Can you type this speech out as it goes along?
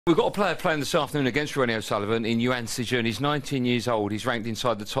We've got a player playing this afternoon against Ronnie O'Sullivan in Yuan Sijun. He's 19 years old. He's ranked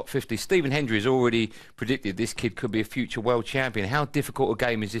inside the top 50. Stephen Hendry has already predicted this kid could be a future world champion. How difficult a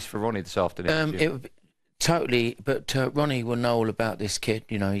game is this for Ronnie this afternoon? It would be, totally, but Ronnie will know all about this kid.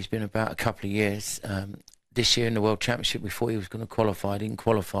 You know, he's been about a couple of years. This year in the World Championship, we thought he was going to qualify. Didn't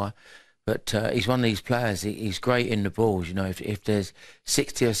qualify. But he's one of these players. He's great in the balls. You know, if there's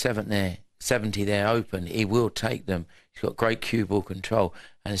 60 or 70 there open, he will take them. He's got great cue ball control.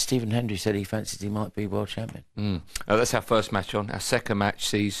 And as Stephen Hendry said, he fancies he might be world champion. That's our first match on. Our second match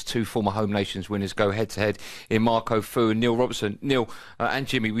sees two former home nations winners go head-to-head in Marco Fu and Neil Robertson. Neil and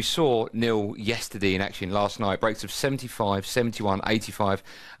Jimmy, we saw Neil yesterday in action last night. Breaks of 75, 71, 85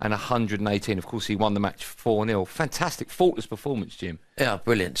 and 118. Of course, he won the match 4-0. Fantastic, faultless performance, Jim. Yeah,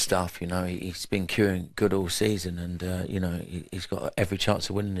 brilliant stuff. You know, he's been curing good all season and, you know, he's got every chance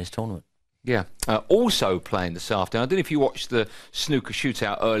of winning this tournament. Yeah. Also playing this afternoon, I don't know if you watched the snooker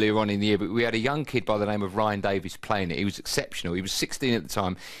shootout earlier on in the year, but we had a young kid by the name of Ryan Davies playing it. He was exceptional. He was 16 at the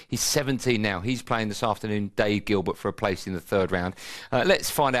time. He's 17 now. He's playing this afternoon, Dave Gilbert, for a place in the third round.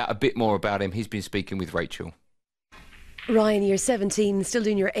 Let's find out a bit more about him. He's been speaking with Rachel. Ryan, you're 17, still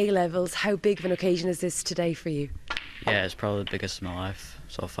doing your A-levels. How big of an occasion is this today for you? Yeah, it's probably the biggest of my life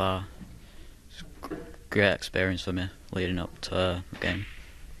so far. It's a great experience for me leading up to the game.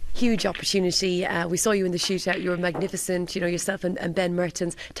 Huge opportunity. We saw you in the shootout. You were magnificent, you know, yourself and Ben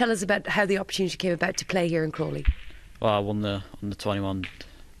Mertens. Tell us about how the opportunity came about to play here in Crawley. Well, I won the Under 21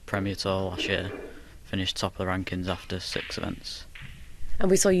 Premier Tour last year. Finished top of the rankings after 6 events. And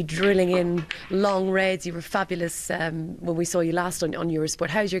we saw you drilling in long raids. You were fabulous when we saw you last on Eurosport.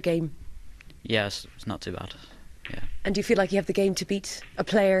 How's your game? Yeah, it's not too bad. Yeah. And do you feel like you have the game to beat a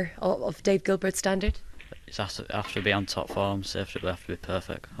player of Dave Gilbert's standard? It has to be on top form, so it have to be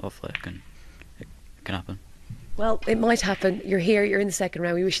perfect. Hopefully it can happen. Well, it might happen. You're here, you're in the second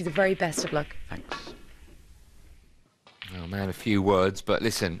round. We wish you the very best of luck. Thanks. Oh man, a few words, but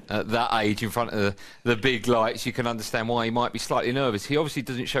listen, at that age in front of the big lights, you can understand why he might be slightly nervous. He obviously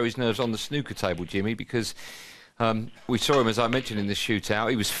doesn't show his nerves on the snooker table, Jimmy, because we saw him, as I mentioned, in the shootout.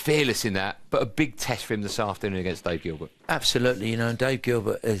 He was fearless in that, but a big test for him this afternoon against Dave Gilbert. Absolutely, you know, Dave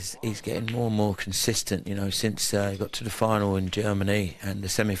Gilbert he's getting more and more consistent, you know, since he got to the final in Germany and the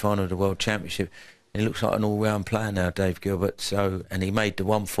semi-final of the World Championship. He looks like an all-round player now, Dave Gilbert. So, and he made the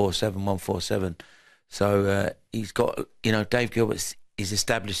 147. So he's got, you know, Dave Gilbert's he's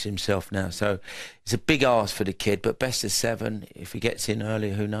established himself now, so it's a big ask for the kid, but best of 7. If he gets in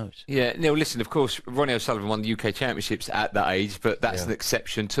earlier, who knows? Yeah, Neil, listen, of course, Ronnie O'Sullivan won the UK Championships at that age, but that's an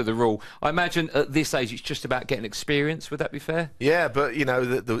exception to the rule. I imagine at this age it's just about getting experience. Would that be fair? Yeah, but, you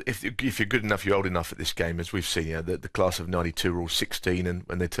know, if you're good enough, you're old enough at this game, as we've seen, you know, the class of 92 are all 16, and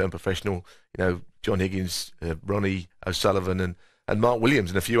when they turn professional, you know, John Higgins, Ronnie O'Sullivan and Mark Williams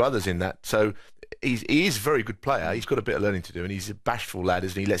and a few others in that. So he is a very good player. He's got a bit of learning to do, and he's a bashful lad,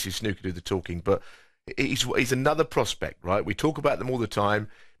 isn't he? He lets his snooker do the talking. But he's another prospect, right? We talk about them all the time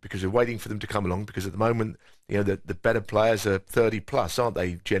because we're waiting for them to come along, because at the moment, you know, the better players are 30 plus, aren't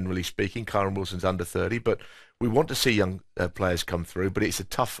they, generally speaking? Karen Wilson's under 30, but we want to see young players come through, but it's a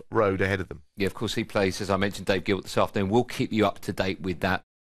tough road ahead of them. Yeah, of course, he plays, as I mentioned, Dave Gilbert this afternoon. We'll keep you up to date with that.